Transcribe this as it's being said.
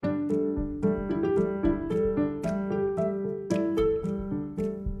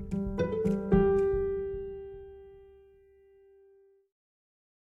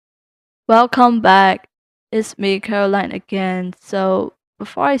Welcome back. It's me, Caroline, again. So,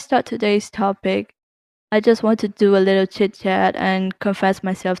 before I start today's topic, I just want to do a little chit chat and confess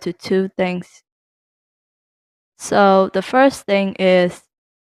myself to two things. So, the first thing is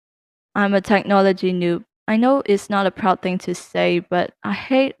I'm a technology noob. I know it's not a proud thing to say, but I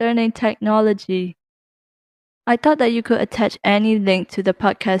hate learning technology. I thought that you could attach any link to the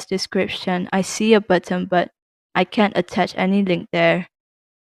podcast description. I see a button, but I can't attach any link there.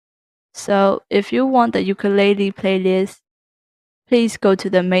 So, if you want the ukulele playlist, please go to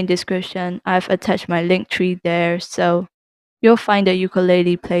the main description. I've attached my link tree there, so you'll find the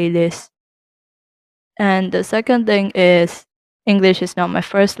ukulele playlist. And the second thing is English is not my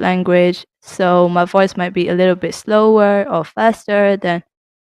first language, so my voice might be a little bit slower or faster than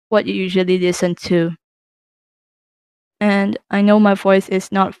what you usually listen to. And I know my voice is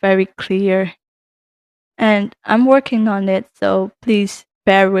not very clear, and I'm working on it, so please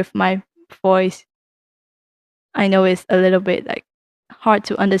bear with my voice. I know it's a little bit hard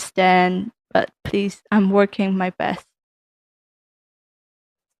to understand, but please, I'm working my best.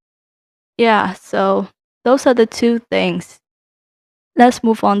 Yeah, so those are the two things. Let's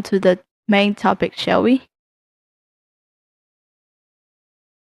move on to the main topic, shall we?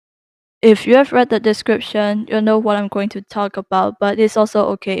 If you have read the description, you'll know what I'm going to talk about, but it's also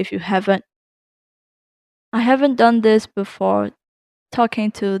okay if you haven't. I haven't done this before,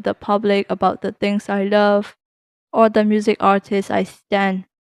 talking to the public about the things I love or the music artists I stan.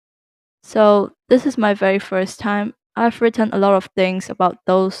 So, this is my very first time. I've written a lot of things about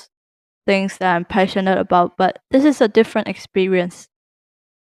those things that I'm passionate about, but this is a different experience.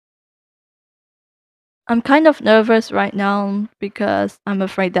 I'm kind of nervous right now because I'm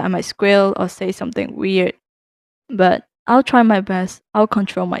afraid that I might squeal or say something weird, but I'll try my best. I'll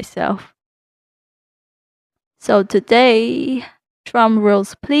control myself. So today, drum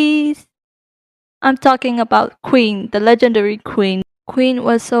rolls please. I'm talking about Queen, the legendary Queen. Queen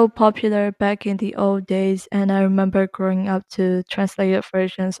was so popular back in the old days, and I remember growing up to translated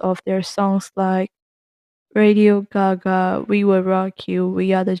versions of their songs like Radio Gaga, We Will Rock You,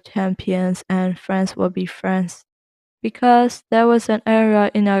 We Are the Champions, and Friends Will Be Friends. Because there was an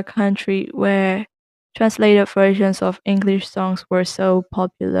era in our country where translated versions of English songs were so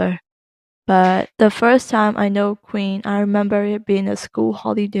popular. But the first time I know Queen, I remember it being a school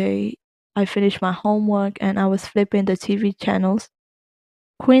holiday. I finished my homework and I was flipping the TV channels.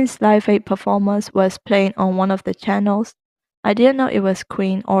 Queen's Live Aid performance was playing on one of the channels. I didn't know it was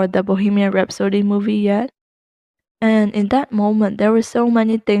Queen or the Bohemian Rhapsody movie yet. And in that moment, there were so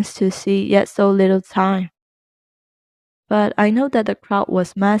many things to see, yet so little time. But I know that the crowd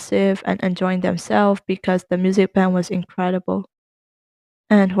was massive and enjoying themselves because the music band was incredible.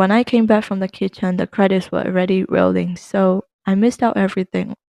 And when I came back from the kitchen, the credits were already rolling, so I missed out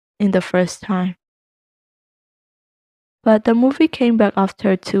everything in the first time. But the movie came back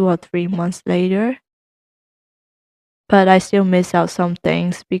after 2 or 3 months later. But I still missed out some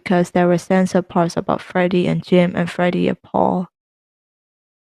things because there were censored parts about Freddie and Jim and Freddie and Paul.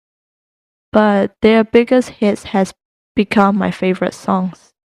 But their biggest hits has become my favorite songs.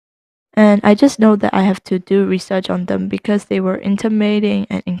 And I just know that I have to do research on them because they were intimidating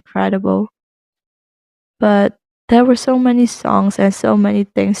and incredible. But there were so many songs and so many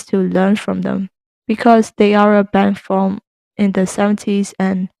things to learn from them because they are a band from in the 70s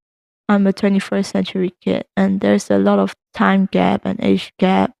and I'm a 21st century kid and there's a lot of time gap and age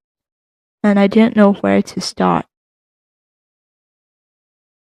gap and I didn't know where to start.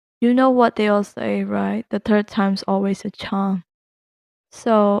 You know what they all say, right? The third time's always a charm.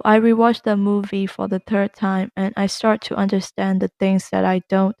 So I rewatched the movie for the third time and I start to understand the things that I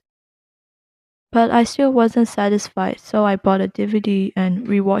don't. But I still wasn't satisfied, so I bought a DVD and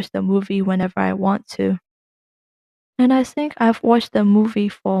rewatched the movie whenever I want to. And I think I've watched the movie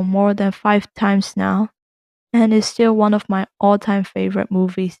for more than 5 times now, and it's still one of my all time favorite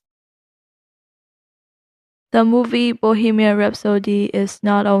movies. The movie Bohemian Rhapsody is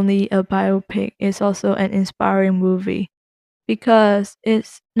not only a biopic, it's also an inspiring movie because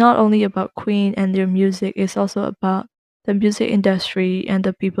it's not only about Queen and their music, it's also about the music industry and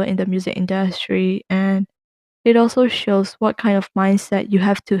the people in the music industry, and it also shows what kind of mindset you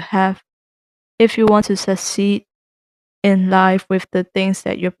have to have if you want to succeed in life with the things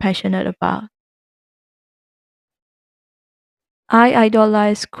that you're passionate about. I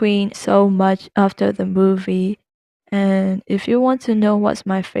idolized Queen so much after the movie, and if you want to know what's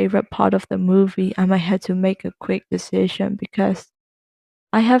my favorite part of the movie, I might have to make a quick decision because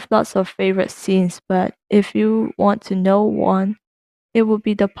I have lots of favorite scenes, but if you want to know one, it would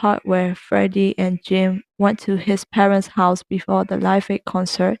be the part where Freddie and Jim went to his parents' house before the Live Aid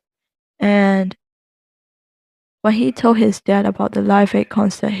concert And when he told his dad about the Live Aid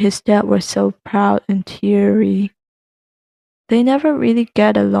concert, his dad was so proud and teary. They never really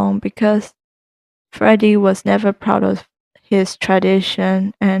get along because Freddie was never proud of his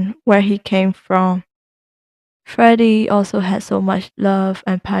tradition and where he came from. Freddie also had so much love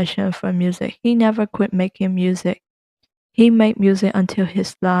and passion for music. He never quit making music. He made music until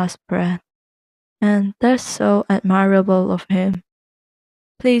his last breath. And that's so admirable of him.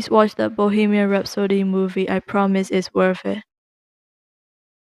 Please watch the Bohemian Rhapsody movie. I promise it's worth it.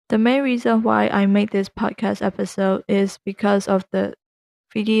 The main reason why I made this podcast episode is because of the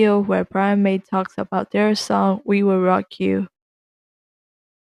video where Brian May talks about their song We Will Rock You.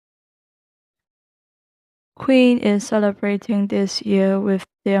 Queen is celebrating this year with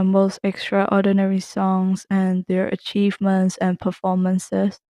their most extraordinary songs and their achievements and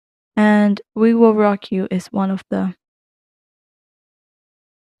performances, and We Will Rock You is one of them.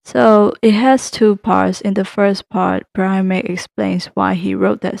 So it has two parts. In the first part, Brian May explains why he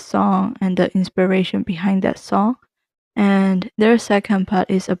wrote that song and the inspiration behind that song. And their second part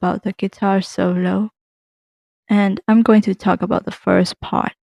is about the guitar solo. And I'm going to talk about the first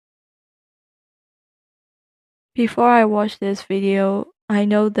part. Before I watch this video, I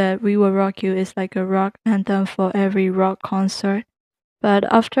know that We Will Rock You is like a rock anthem for every rock concert. But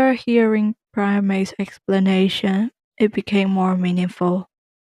after hearing Brian May's explanation, it became more meaningful.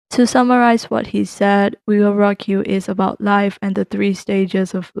 To summarize what he said, We Will Rock You is about life and the three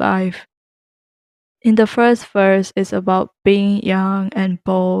stages of life. In the first verse, it's about being young and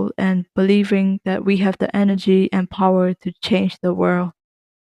bold and believing that we have the energy and power to change the world.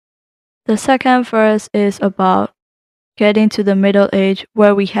 The second verse is about getting to the middle age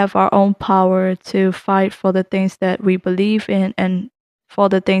where we have our own power to fight for the things that we believe in and for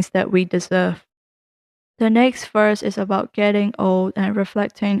the things that we deserve. The next verse is about getting old and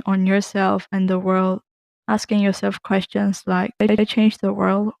reflecting on yourself and the world, asking yourself questions like, did I change the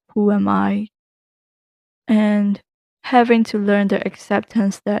world? Who am I? And having to learn the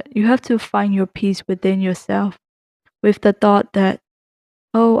acceptance that you have to find your peace within yourself with the thought that,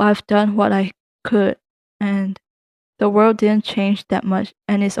 oh, I've done what I could and the world didn't change that much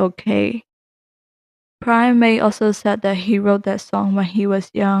and it's okay. Brian May also said that he wrote that song when he was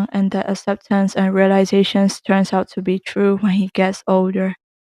young and that acceptance and realizations turns out to be true when he gets older.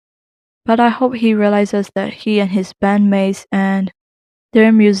 But I hope he realizes that he and his bandmates and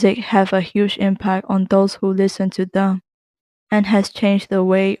their music have a huge impact on those who listen to them and has changed the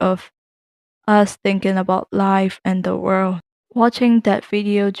way of us thinking about life and the world. Watching that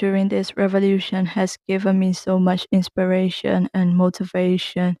video during this revolution has given me so much inspiration and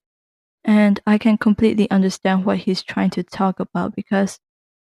motivation. And I can completely understand what he's trying to talk about because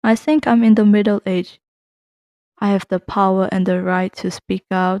I think I'm in the middle age. I have the power and the right to speak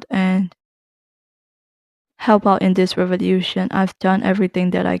out and help out in this revolution. I've done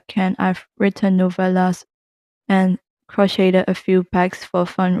everything that I can. I've written novellas and crocheted a few bags for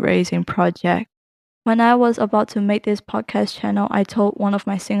fundraising project. When I was about to make this podcast channel, I told one of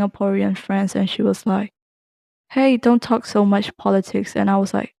my Singaporean friends and she was like, "Hey, don't talk so much politics." And I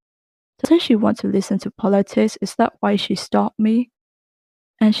was like, doesn't she want to listen to politics? Is that why she stopped me?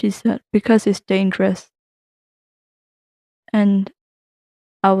 And she said, because it's dangerous. And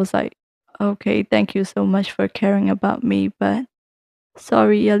I was like, okay, thank you so much for caring about me, but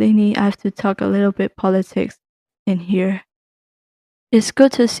sorry, Yelini, I have to talk a little bit politics in here. It's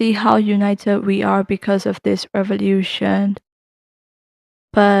good to see how united we are because of this revolution.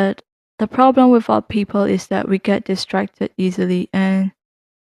 But the problem with our people is that we get distracted easily, and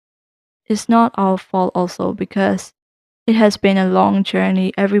it's not our fault also because it has been a long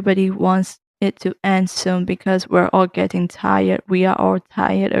journey. Everybody wants it to end soon because we're all getting tired. We are all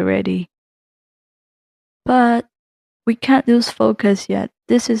tired already. But we can't lose focus yet.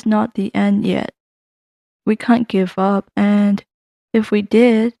 This is not the end yet. We can't give up, and if we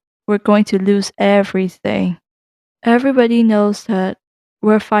did, we're going to lose everything. Everybody knows that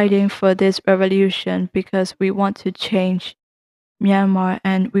we're fighting for this revolution because we want to change Myanmar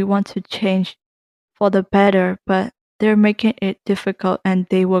and we want to change for the better, but they're making it difficult and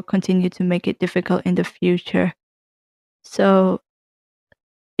they will continue to make it difficult in the future. So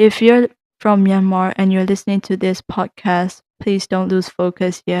if you're from Myanmar and you're listening to this podcast, please don't lose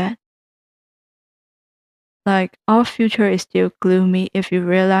focus yet. Like, our future is still gloomy if you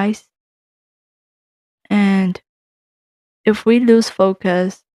realize. And if we lose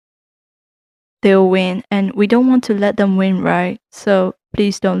focus, they'll win. And we don't want to let them win, right? So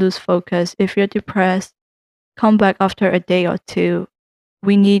please don't lose focus. If you're depressed, come back after a day or two.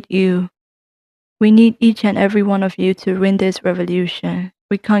 We need you. We need each and every one of you to win this revolution.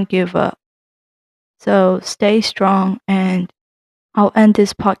 we can't give up. So stay strong, and I'll end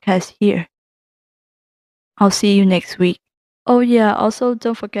this podcast here. I'll see you next week. Oh, yeah, also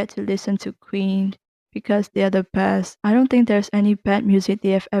don't forget to listen to Queen because they are the best. I don't think there's any bad music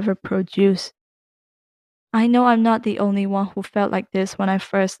they have ever produced. I know I'm not the only one who felt like this when I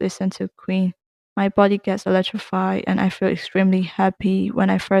first listened to Queen. My body gets electrified, and I feel extremely happy when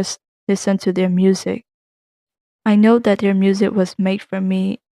I first listen to their music. I know that their music was made for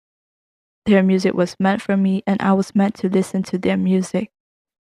me, their music was meant for me, and I was meant to listen to their music.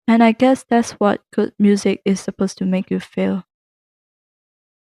 And I guess that's what good music is supposed to make you feel.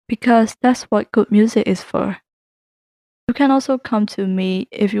 Because that's what good music is for. You can also come to me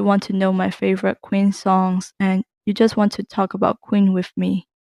if you want to know my favorite Queen songs and you just want to talk about Queen with me.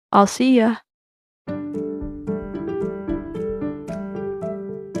 I'll see ya.